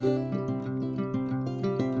Hi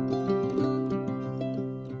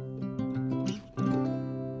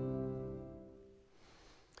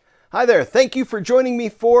there. Thank you for joining me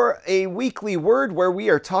for a weekly word where we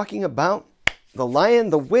are talking about the Lion,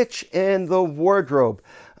 the Witch, and the Wardrobe.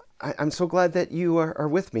 I'm so glad that you are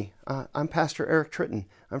with me. I'm Pastor Eric Tritton.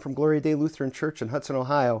 I'm from Gloria Dei Lutheran Church in Hudson,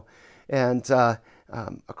 Ohio. And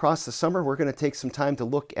across the summer, we're going to take some time to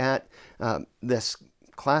look at this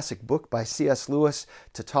classic book by C.S. Lewis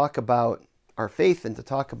to talk about our faith and to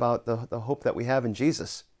talk about the hope that we have in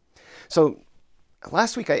Jesus. So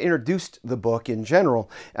last week I introduced the book in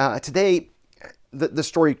general. Today the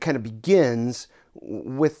story kind of begins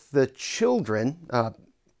with the children,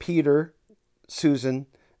 Peter, Susan,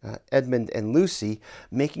 Edmund, and Lucy,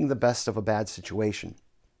 making the best of a bad situation.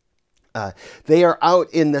 They are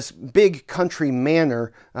out in this big country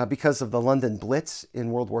manor because of the London Blitz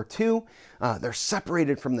in World War II. They're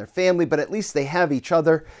separated from their family, but at least they have each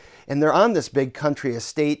other. And they're on this big country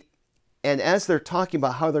estate. And as they're talking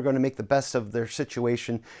about how they're going to make the best of their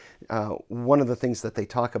situation, one of the things that they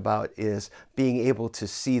talk about is being able to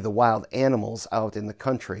see the wild animals out in the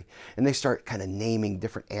country. And they start kind of naming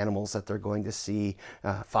different animals that they're going to see,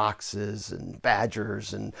 foxes and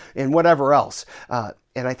badgers and whatever else.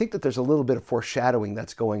 And I think that there's a little bit of foreshadowing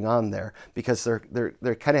that's going on there because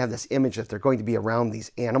they kind of have this image that they're going to be around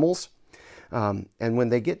these animals. And when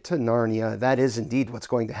they get to Narnia, that is indeed what's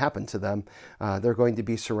going to happen to them. They're going to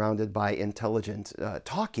be surrounded by intelligent,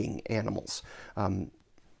 talking animals.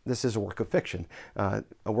 This is a work of fiction, a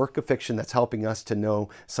work of fiction that's helping us to know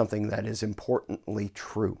something that is importantly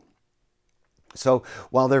true. So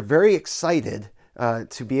while they're very excited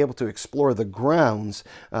to be able to explore the grounds,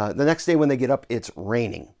 the next day when they get up, it's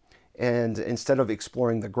raining. And instead of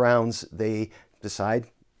exploring the grounds, they decide,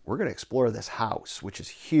 we're going to explore this house, which is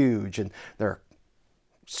huge, and there are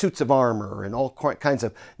suits of armor and all kinds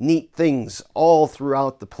of neat things all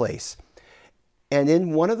throughout the place. And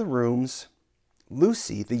in one of the rooms,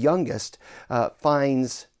 Lucy, the youngest,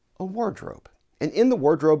 finds a wardrobe. And in the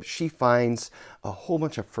wardrobe, she finds a whole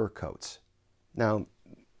bunch of fur coats. Now,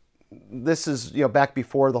 this is back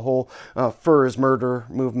before the whole fur is murder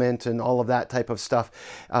movement and all of that type of stuff.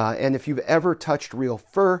 And if you've ever touched real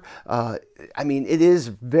fur, it is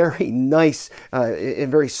very nice and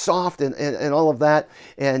very soft and all of that.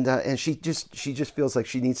 And she just feels like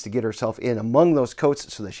she needs to get herself in among those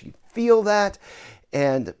coats so that she can feel that.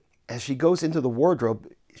 And as she goes into the wardrobe,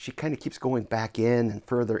 she kind of keeps going back in and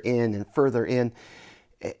further in and further in.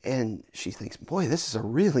 And she thinks, boy, this is a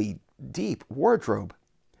really deep wardrobe.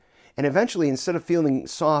 And eventually, instead of feeling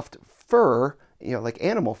soft fur, like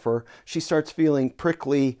animal fur, she starts feeling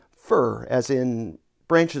prickly fur, as in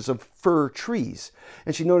branches of fir trees.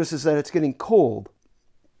 And she notices that it's getting cold.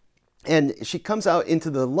 And she comes out into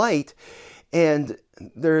the light, and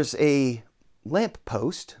there's a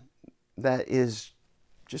lamppost that is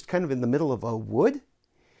just kind of in the middle of a wood.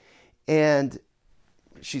 And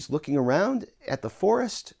she's looking around at the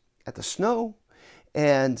forest, at the snow,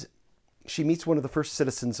 and she meets one of the first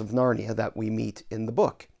citizens of Narnia that we meet in the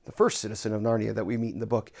book. The first citizen of Narnia that we meet in the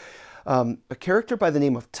book. A character by the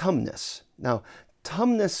name of Tumnus. Now,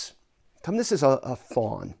 Tumnus is a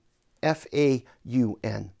faun.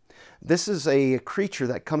 F-A-U-N. This is a creature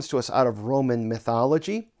that comes to us out of Roman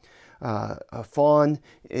mythology. A faun,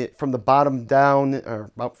 from the bottom down, or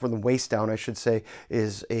from the waist down, I should say,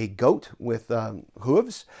 is a goat with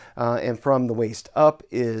hooves, and from the waist up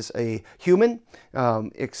is a human,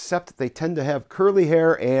 except they tend to have curly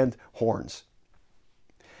hair and horns.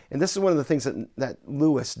 And this is one of the things that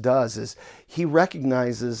Lewis does, is he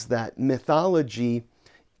recognizes that mythology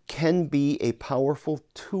can be a powerful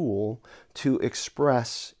tool to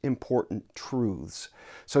express important truths.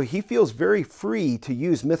 So he feels very free to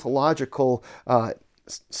use mythological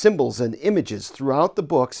symbols and images throughout the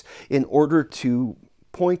books in order to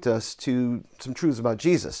point us to some truths about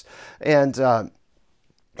Jesus. And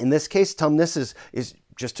in this case, Tumnus is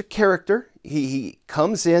just a character. He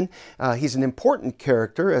comes in. He's an important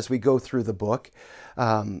character as we go through the book.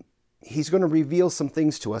 He's going to reveal some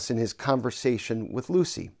things to us in his conversation with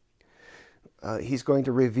Lucy. He's going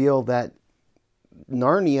to reveal that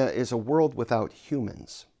Narnia is a world without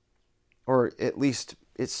humans, or at least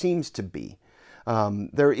it seems to be.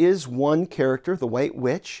 There is one character, the White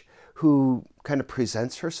Witch, who kind of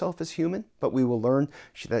presents herself as human, but we will learn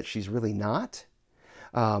that she's really not.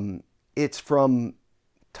 It's from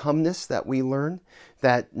Tumnus that we learn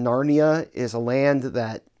that Narnia is a land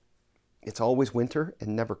that it's always winter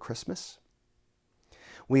and never Christmas.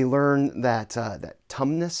 We learn that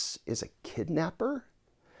Tumnus is a kidnapper.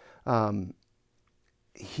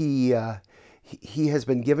 He has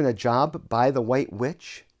been given a job by the White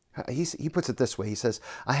Witch He puts it this way. He says,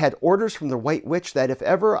 I had orders from the White Witch that if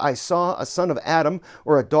ever I saw a son of Adam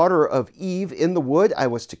or a daughter of Eve in the wood, I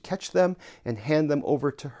was to catch them and hand them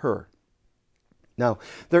over to her. Now,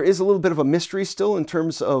 there is a little bit of a mystery still in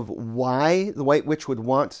terms of why the White Witch would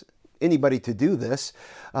want anybody to do this,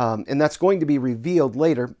 and that's going to be revealed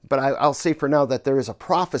later. But I'll say for now that there is a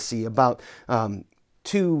prophecy about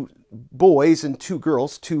two boys and two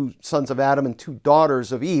girls, two sons of Adam and two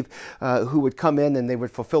daughters of Eve, who would come in and they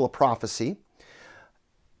would fulfill a prophecy.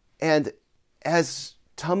 And as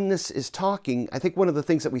Tumnus is talking, I think one of the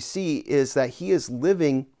things that we see is that he is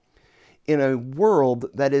living in a world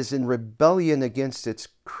that is in rebellion against its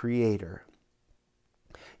creator.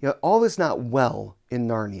 All is not well in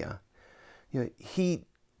Narnia. He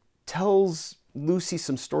tells Lucy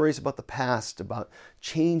some stories about the past, about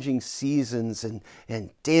changing seasons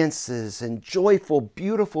and dances and joyful,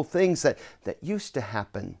 beautiful things that used to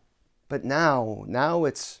happen. But now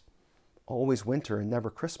it's always winter and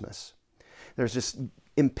never Christmas. There's this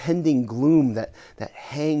impending gloom that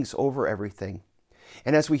hangs over everything.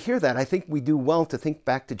 And as we hear that, I think we do well to think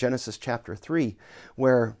back to Genesis chapter 3,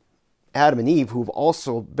 where Adam and Eve, who've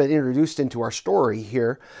also been introduced into our story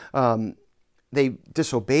here, they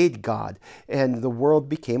disobeyed God, and the world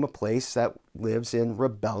became a place that lives in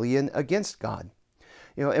rebellion against God.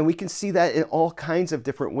 And we can see that in all kinds of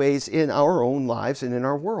different ways in our own lives and in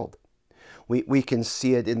our world. We can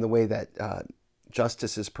see it in the way that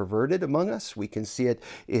justice is perverted among us. We can see it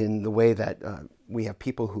in the way that we have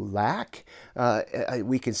people who lack.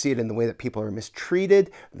 We can see it in the way that people are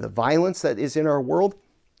mistreated, the violence that is in our world.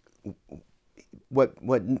 What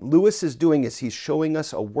Lewis is doing is he's showing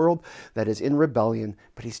us a world that is in rebellion,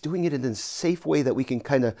 but he's doing it in a safe way that we can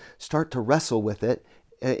kind of start to wrestle with it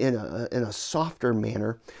in a softer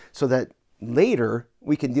manner, so that later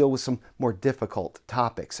we can deal with some more difficult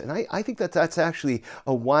topics. And I think that's actually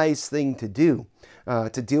a wise thing to do,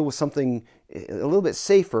 to deal with something a little bit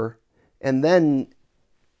safer, and then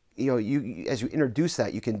as you introduce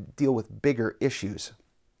that, you can deal with bigger issues.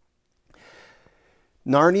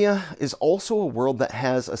 Narnia is also a world that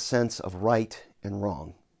has a sense of right and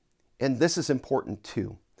wrong. And this is important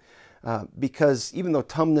too, because even though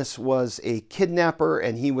Tumnus was a kidnapper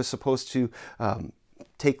and he was supposed to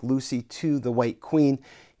take Lucy to the White Queen,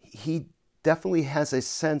 he definitely has a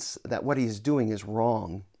sense that what he's doing is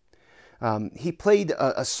wrong. He played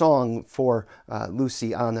a song for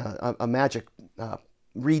Lucy on a magic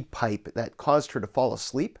reed pipe that caused her to fall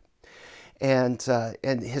asleep. And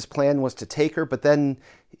his plan was to take her, but then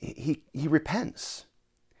he repents.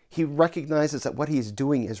 He recognizes that what he's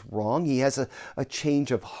doing is wrong. He has a change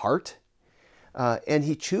of heart, and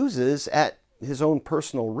he chooses at his own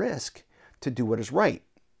personal risk to do what is right,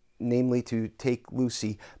 namely to take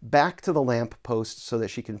Lucy back to the lamppost so that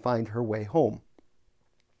she can find her way home.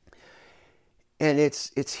 And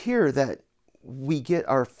it's here that we get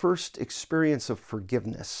our first experience of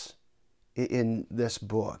forgiveness in this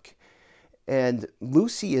book. And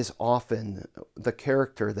Lucy is often the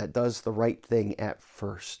character that does the right thing at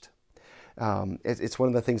first. It's one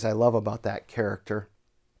of the things I love about that character.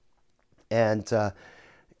 And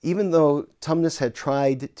even though Tumnus had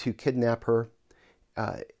tried to kidnap her,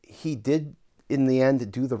 he did, in the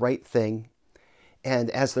end, do the right thing. And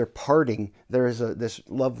as they're parting, there is this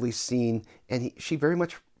lovely scene, and she very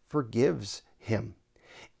much forgives him.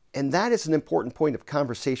 And that is an important point of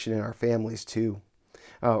conversation in our families, too.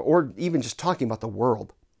 Or even just talking about the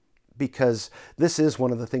world, because this is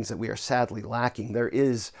one of the things that we are sadly lacking. There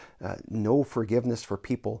is no forgiveness for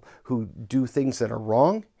people who do things that are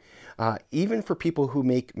wrong, even for people who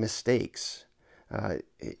make mistakes.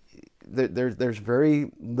 There's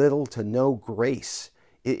very little to no grace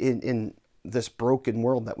in this broken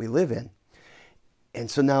world that we live in.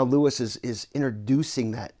 And so now Lewis is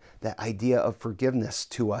introducing that idea of forgiveness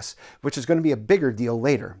to us, which is going to be a bigger deal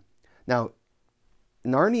later. Now,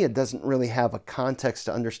 Narnia doesn't really have a context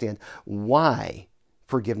to understand why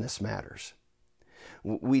forgiveness matters.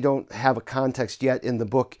 We don't have a context yet in the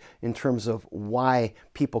book in terms of why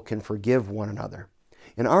people can forgive one another.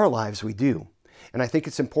 In our lives, we do. And I think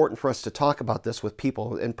it's important for us to talk about this with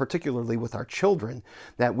people, and particularly with our children,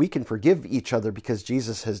 that we can forgive each other because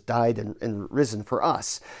Jesus has died and risen for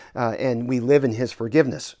us. And we live in his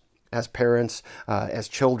forgiveness as parents, as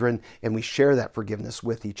children, and we share that forgiveness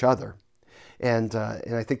with each other. And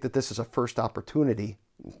I think that this is a first opportunity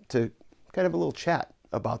to kind of a little chat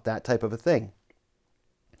about that type of a thing.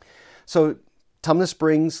 So Tumnus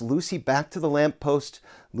brings Lucy back to the lamppost.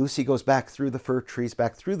 Lucy goes back through the fir trees,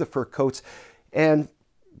 back through the fir coats. And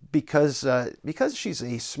because she's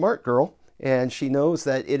a smart girl And she knows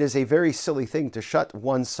that it is a very silly thing to shut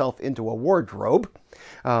oneself into a wardrobe.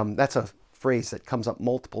 That's a phrase that comes up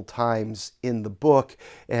multiple times in the book,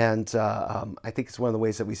 and I think it's one of the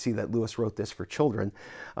ways that we see that Lewis wrote this for children.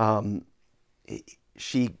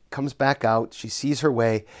 She comes back out, she sees her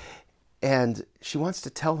way, and she wants to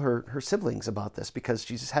tell her siblings about this because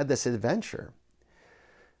she's had this adventure.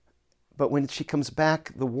 But when she comes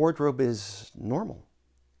back, the wardrobe is normal,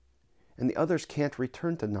 and the others can't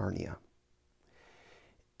return to Narnia.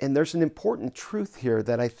 And there's an important truth here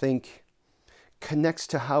that I think connects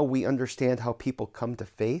to how we understand how people come to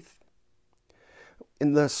faith.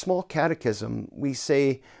 In the Small Catechism, we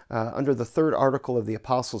say under the third article of the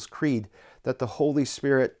Apostles' Creed that the Holy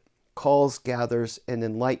Spirit calls, gathers, and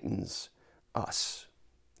enlightens us.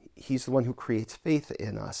 He's the one who creates faith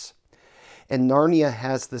in us. And Narnia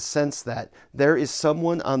has the sense that there is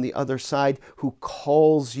someone on the other side who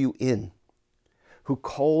calls you in, who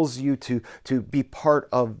calls you to be part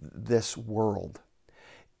of this world.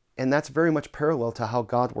 And that's very much parallel to how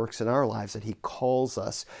God works in our lives, that he calls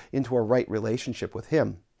us into a right relationship with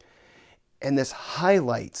him. And this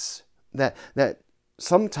highlights that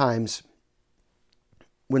sometimes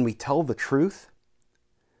when we tell the truth,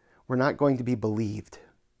 we're not going to be believed.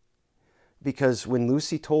 Because when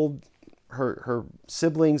Lucy told her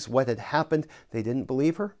siblings what had happened, they didn't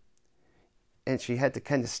believe her. And she had to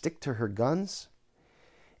kind of stick to her guns.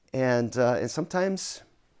 And sometimes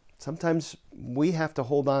we have to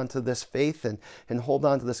hold on to this faith and hold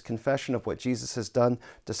on to this confession of what Jesus has done,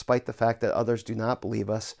 despite the fact that others do not believe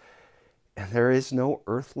us. And there is no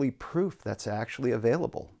earthly proof that's actually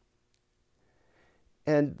available.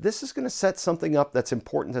 And this is going to set something up that's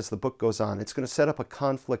important as the book goes on. It's going to set up a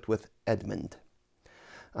conflict with Edmund.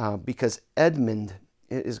 Because Edmund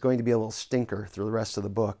is going to be a little stinker through the rest of the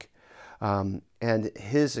book. And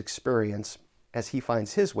his experience, as he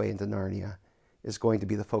finds his way into Narnia, is going to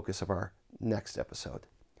be the focus of our next episode.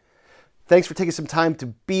 Thanks for taking some time to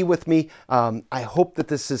be with me. I hope that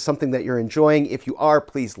this is something that you're enjoying. If you are,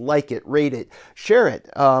 please like it, rate it, share it.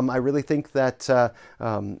 I really think that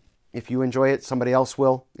if you enjoy it, somebody else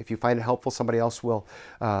will. If you find it helpful, somebody else will.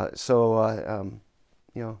 And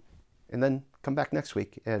then come back next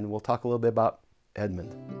week and we'll talk a little bit about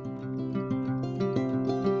Edmund.